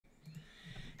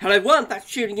Hello everyone, thanks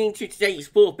for tuning in to today's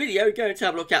fourth video. We're going to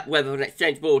have a look at weather for the next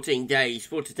 10 to 14 days.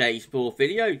 For today's fourth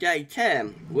video, day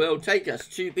 10 will take us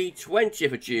to the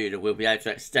 20th of June, and we'll be able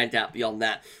to extend out beyond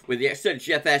that with the extended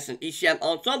GFS and ECM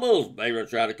ensembles. Maybe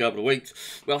around a couple of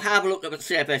weeks. We'll have a look at the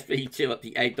CFS V2 at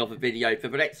the end of the video for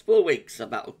the next 4 weeks,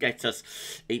 and that will get us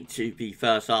into the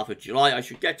first half of July. I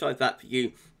should get over that for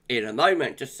you in a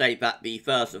moment. Just say that the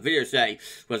first video today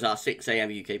was our 6 AM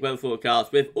UK weather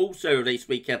forecast. We've also released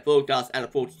weekend forecast and a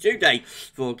 42-day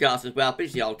forecast as well.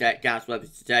 Busy old day at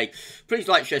GavsWeatherVids today. Please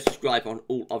like, share, subscribe on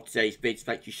all of today's vids.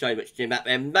 Thank you so much for doing that.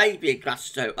 There may be a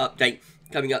Glasgow update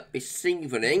coming up this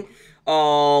evening.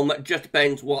 Just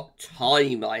depends what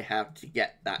time I have to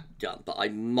get that done, but I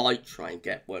might try and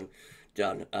get one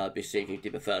done this evening.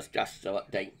 Did the first Glasgow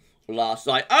update last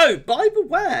night. Oh, by the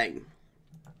way,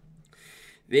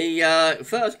 the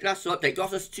first Glasgow update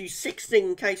got us to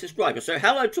 16k subscribers. So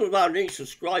hello to all of our new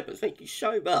subscribers. Thank you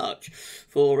so much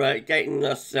for getting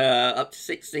us up to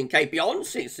 16k. Beyond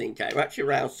 16k, we're actually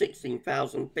around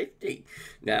 16,050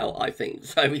 now, I think.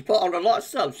 So we put on a lot of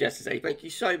subs yesterday. Thank you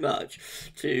so much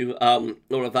to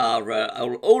all of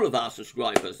our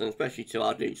subscribers, and especially to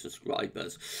our new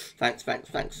subscribers. Thanks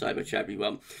so much,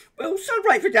 everyone. We'll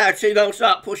celebrate for now 2 months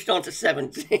up, pushed on to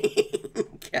 17k.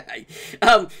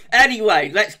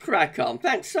 Anyway, let's crack on.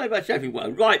 Thanks so much,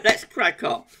 everyone. Right, let's crack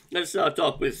on. Let's start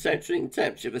off with centering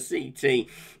temperature. The CT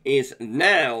is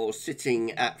now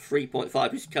sitting at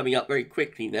 3.5. It's coming up very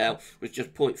quickly now, with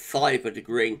just 0.5 a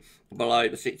degree below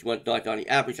the 61.99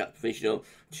 average. That's provisional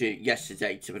to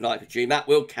yesterday, to the 9th of June. That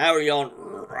will carry on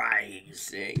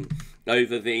rising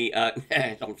over the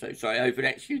I'm so sorry, over the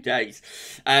next few days,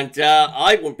 and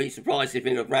I wouldn't be surprised if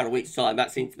in around a week's time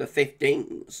that's into the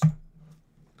 15s.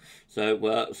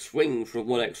 So swing from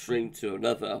one extreme to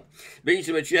another. These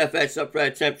are the GFS upper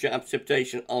air temperature and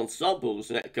precipitation ensembles.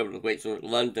 The next couple of weeks are at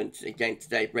London. Again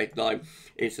today, red line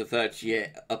is the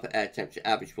 30-year upper air temperature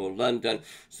average for London.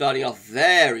 Starting off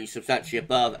very substantially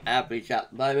above average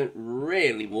at the moment.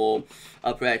 Really warm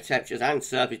upper air temperatures and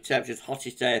surface temperatures.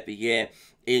 Hottest day of the year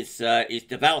is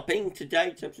developing today.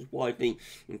 Temperatures widely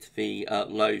into the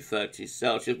low 30s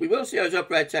Celsius. We will see those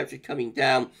upper air temperatures coming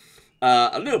down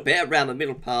a little bit around the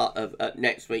middle part of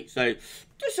next week. So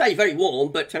just say very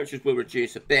warm, but temperatures will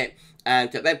reduce a bit,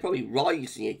 and then probably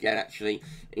rising again actually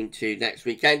into next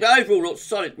weekend. Overall, looks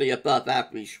solidly above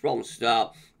average from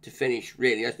start to finish.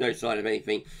 Really, there's no sign of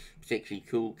anything particularly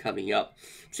cool coming up.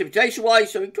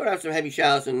 Precipitation-wise, so we could have some heavy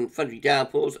showers and thundery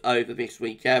downpours over this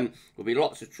weekend. There'll be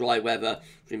lots of dry weather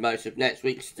through most of next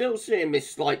week. Still seeing this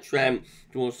slight trend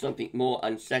towards something more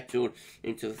unsettled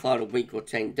into the final week or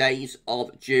 10 days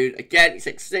of June. Again, it's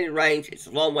extended range. It's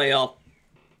a long way off.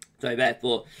 So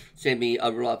therefore,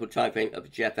 semi-unreliable time frame of the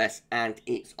GFS and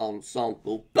its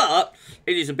ensemble. But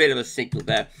it is a bit of a signal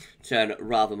there. Turn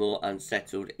rather more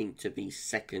unsettled into the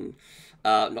second,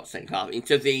 not second half,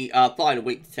 into the final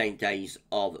week to 10 days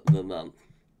of the month.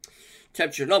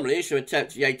 Temperature anomalies from a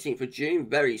temperature the 18th of June.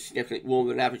 Very significantly warmer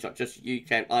than average, not just the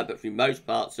UK and Ireland, but through most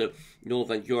parts of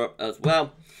Northern Europe as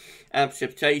well. And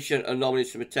precipitation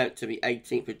anomalies from a temperature to the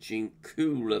 18th of June.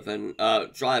 Cooler than,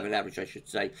 drier than average, I should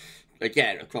say.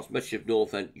 Again, across much of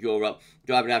Northern Europe,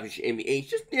 driving average in the east,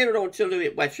 just near on to a little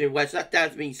bit wetter in west. That's down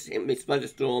to these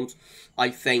thunderstorms. I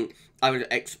think I would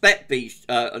expect these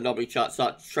anomaly charts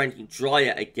start trending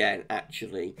drier again,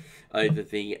 actually, over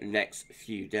the next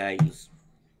few days.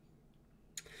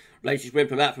 Latest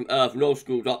Windflow Map from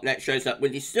EarthNorthSchool.net shows that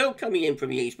wind is still coming in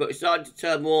from the east, but it's starting to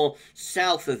turn more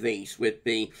south of east with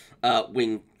the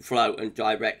wind flow and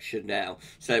direction now.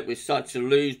 So we're starting to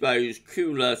lose those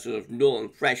cooler, sort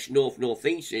of fresh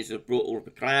northeasters that have brought all of the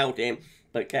cloud in,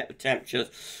 but kept the temperatures,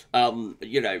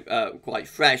 quite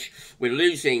fresh. We're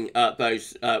losing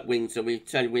those winds, and we're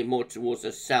turning wind more towards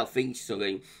the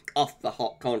southeasterly off the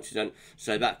hot continent.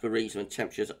 So that's the reason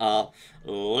temperatures are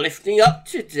lifting up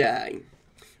today.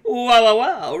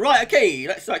 Wow. Right, okay,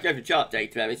 let's start going for chart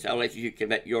data. This is how later you can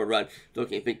make your run.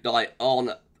 Looking at big night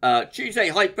on Tuesday.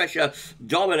 High pressure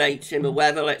dominating the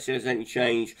weather. Let's see if there's any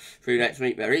change through next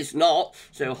week. There is not.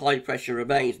 So high pressure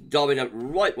remains dominant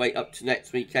right way up to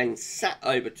next weekend. Sat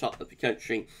over top of the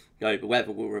country. The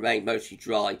weather will remain mostly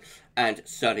dry and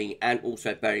sunny, and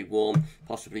also very warm,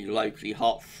 possibly locally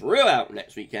hot throughout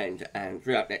next weekend and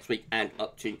throughout next week and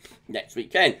up to next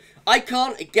weekend.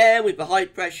 Icon again with the high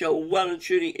pressure well and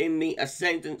truly in the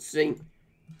ascendancy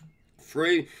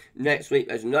through next week.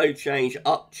 There's no change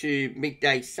up to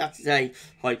midday Saturday.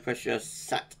 High pressure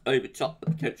sat over top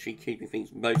of the country, keeping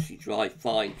things mostly dry,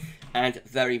 fine, and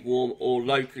very warm or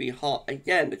locally hot.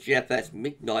 Again, the GFS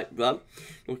midnight run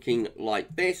looking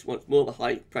like this. Once more, the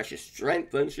high pressure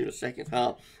strengthens through the second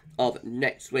half of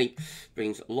next week,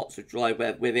 brings lots of dry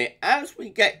weather with it. As we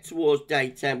get towards day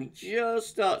 10, we just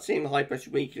start seeing the high pressure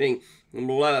weakening and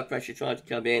lower pressure trying to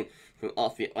come in from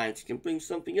off the Atlantic and bring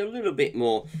something a little bit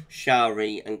more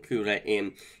showery and cooler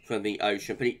in from the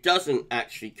ocean. But it doesn't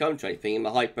actually come to anything, and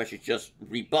the high pressure just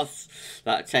rebuffs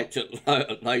that attempt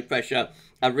at low pressure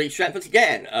and re-strengthens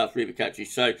again through the country.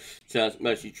 So turns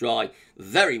mostly dry,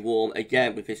 very warm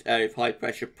again with this area of high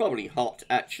pressure, probably hot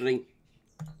actually,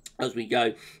 as we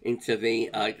go into the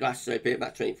Glasgow period,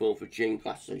 about 24th of June,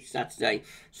 Glasgow Saturday,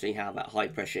 see how that high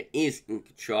pressure is in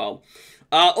control.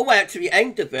 All the way up to the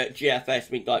end of the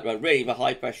GFS midnight run, really, the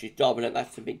high pressure is dominant.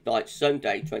 That's the midnight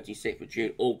Sunday, 26th of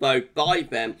June, although by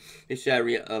then, this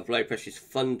area of low pressure is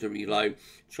thundery low,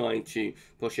 trying to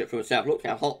push it from the south. Look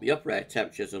how hot the upper air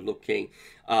temperatures are looking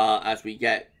as we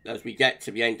get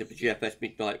to the end of the GFS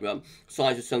midnight run.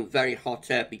 Signs of some very hot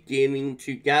air beginning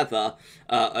to gather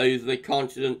over the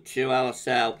continent to our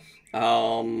south.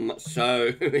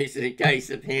 So it's a case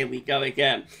of here we go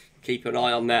again. Keep an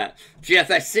eye on that.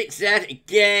 GFS 6Z,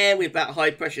 again, with that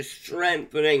high pressure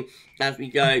strengthening as we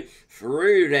go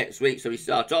through next week. So we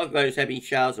start off with those heavy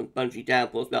showers and bungee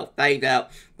downpours. They'll fade out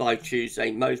by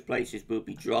Tuesday. Most places will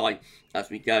be dry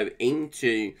as we go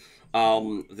into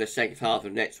the second half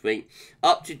of next week.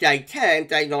 Up to day 10,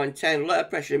 day 9, 10, low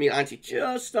pressure in the Atlantic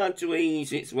just starting to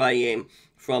ease its way in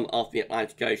from off the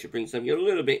Atlantic Ocean, brings something a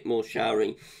little bit more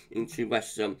showery into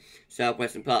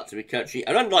southwestern parts of the country.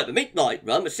 And unlike the midnight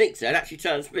run, the 6Z actually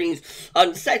turns things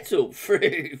unsettled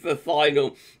through the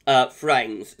final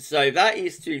frames. So that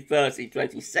is to Thursday,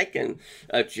 22nd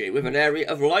of June, with an area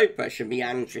of low pressure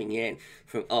meandering in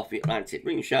from off the Atlantic,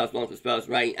 bringing showers, long spells,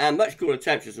 rain, and much cooler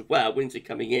temperatures as well. Winds are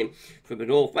coming in from the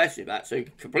northwest of that, so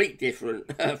completely different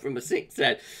from the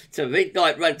 6Z to the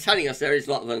midnight run, telling us there is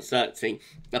a lot of uncertainty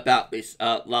about this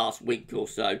last week or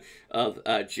so of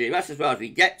June. That's as far as we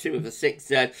get to with the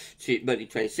 6Z to Monday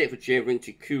 26th of June,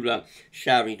 into cooler,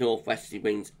 showery northwesterly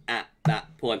winds at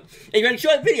that point. If you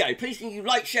enjoyed the video, please can you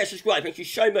like, share, subscribe. Thank you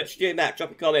so much for doing that.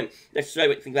 Drop a comment. Let's know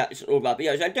what you think about this and all of our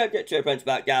videos. And don't forget to tell friends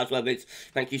about GavsWeatherVids.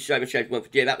 Thank you so much everyone for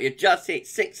doing that. We have just hit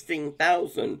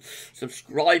 16,000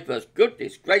 subscribers.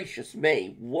 Goodness gracious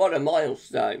me. What a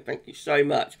milestone. Thank you so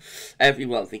much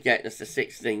everyone for getting us to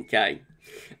 16k.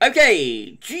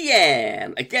 Okay,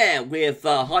 GM, again with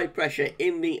high pressure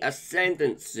in the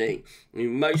ascendancy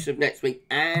in most of next week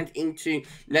and into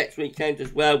next weekend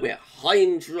as well. We're high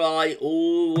and dry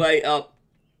all the way up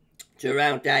to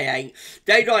around day 8.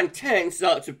 Day 9 and 10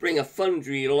 start to bring a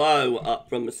thundery low up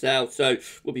from the south, so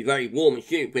we'll be very warm and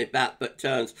humid with that, but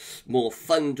turns more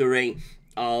thundery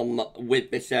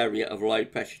with this area of low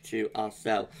pressure to our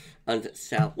south and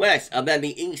southwest. And then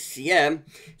the ECM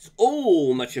is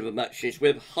all much of a muchness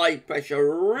with high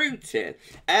pressure rooted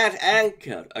and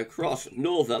anchored across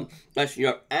northern Western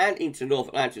Europe and into North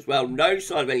Atlantic as well. No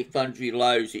sign of any thundery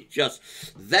lows. It's just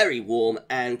very warm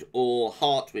and or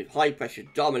hot with high pressure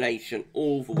domination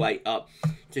all the way up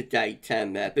to day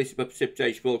 10 there. This is a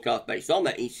Precipitation Forecast based on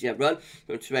that ECM run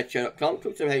from TomorrowChat.com.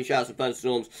 Cook some heavy showers and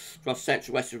thunderstorms across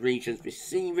central western regions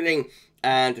this evening,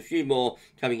 and a few more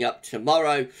coming up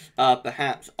tomorrow,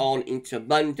 perhaps on into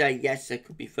Monday. Yes, there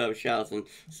could be further showers and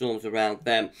storms around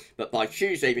them, but by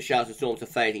Tuesday the showers and storms are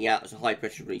fading out as the high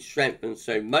pressure really strengthens,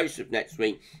 so most of next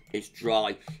week is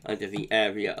dry under the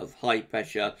area of high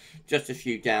pressure. Just a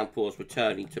few downpours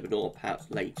returning to the north perhaps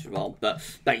later on, but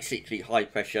basically high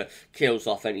pressure kills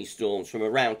off any storms from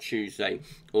around Tuesday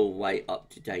all the way up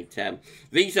to day 10.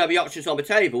 These are the options on the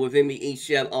table within the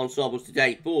ECM ensembles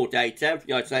today for day 10. For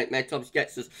the United Med Tops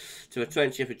gets us to the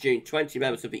 20th of June. 20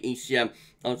 members of the ECM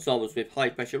ensembles with high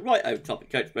pressure right over top of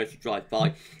coach, mostly dry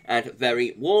by, and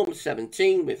very warm.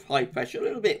 17 with high pressure a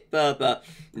little bit further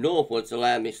northwards,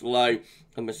 allowing this low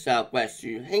from the southwest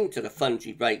to hint at a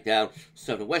thundery breakdown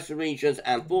southern western regions,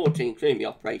 and 14 including the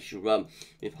operational run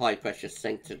with high pressure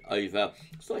centred over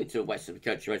slightly to the west of the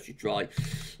country, mostly dry,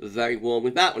 very warm.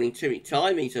 With that one in 2 week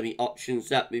time, these are the options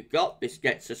that we've got. This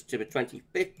gets us to the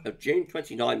 25th of June.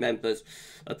 29 members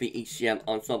of the ECM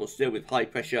ensemble still with high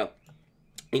pressure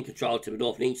in control to the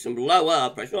north and east, some lower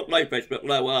pressure, not low pressure, but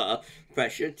lower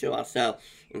pressure to our south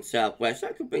and southwest.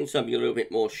 That could bring something a little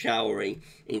bit more showery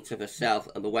into the south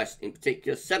and the west in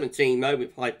particular. 17 though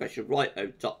with high pressure right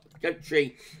over top of the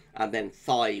country, and then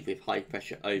 5 with high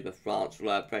pressure over France,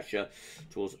 lower pressure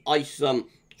towards Iceland,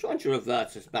 trying to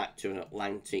revert us back to an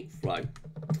Atlantic flow.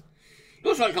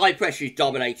 Looks like high pressure is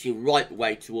dominating right the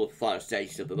way toward the final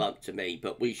stages of the month to me,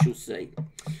 but we shall see.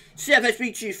 CFS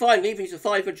Weeklies finally reaches a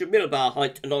 500 millibar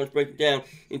height, and is broken down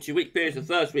into week periods. The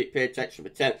first week period takes from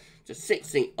the 10th to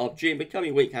 16th of June. The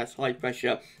coming week has high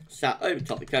pressure sat over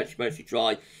top of the country, mostly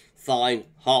dry, fine,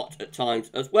 hot at times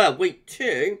as well. Week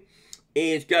 2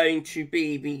 is going to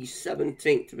be the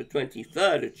 17th to the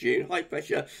 23rd of June. High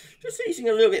pressure just easing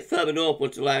a little bit further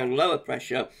northwards, allowing lower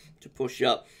pressure to push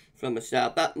up from the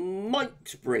south. That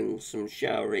might bring some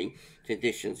showery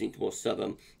conditions into more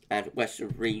southern and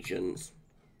western regions.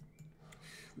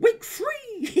 Week 3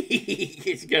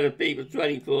 is going to be the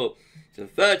 24th to the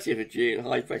 30th of June.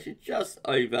 High pressure just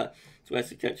over to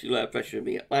western country, lower pressure in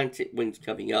the Atlantic, winds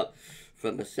coming up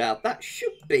from the south. That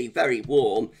should be very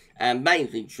warm and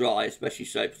mainly dry, especially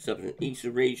so for southern and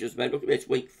eastern regions. Man, look at this,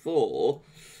 week 4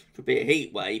 could be a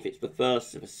heat wave. It's the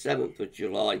 1st to the 7th of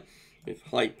July with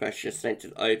high pressure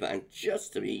centred over and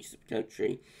just to the east of the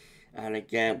country. And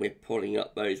again, we're pulling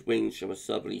up those winds from a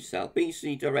southerly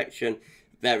southeasterly direction.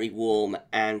 Very warm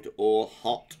and or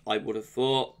hot, I would have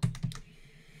thought.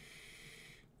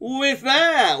 With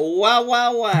that,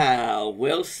 wow,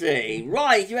 we'll see.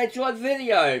 Right, if you enjoyed the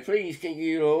video, please can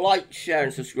you like, share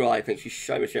and subscribe. Thank you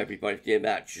so much everybody for doing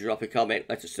that. Drop a comment,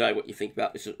 let us know what you think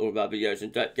about this and all of our videos,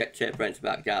 and don't get to your friends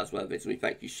about GavsWeatherVids. We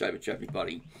thank you so much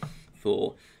everybody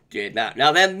for doing that.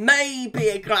 Now there may be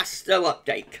a Glasgow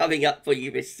update coming up for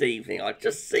you this evening. I'll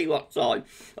just see what time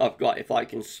I've got, if I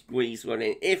can squeeze one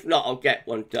in. If not, I'll get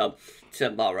one done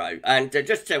tomorrow. And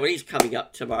just tell you when he's coming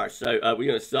up tomorrow. So we're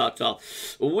going to start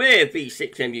off with the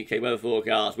 6 AM UK weather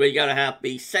forecast. We're going to have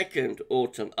the second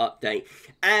autumn update,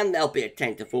 and there'll be a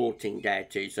 10 to 14 there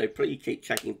too. So please keep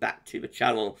checking back to the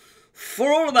channel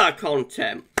for all of our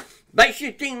content. Make sure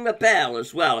you ding the bell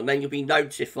as well, and then you'll be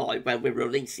notified when we're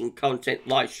releasing content,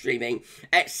 live streaming,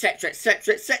 etc,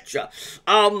 etc, etc.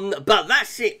 But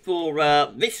that's it for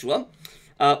this one.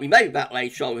 We may be back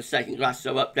later on with a second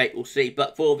Glasgow update, we'll see.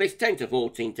 But for this 10 to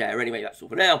 14 tear, anyway, that's all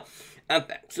for now. And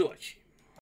thanks for watching.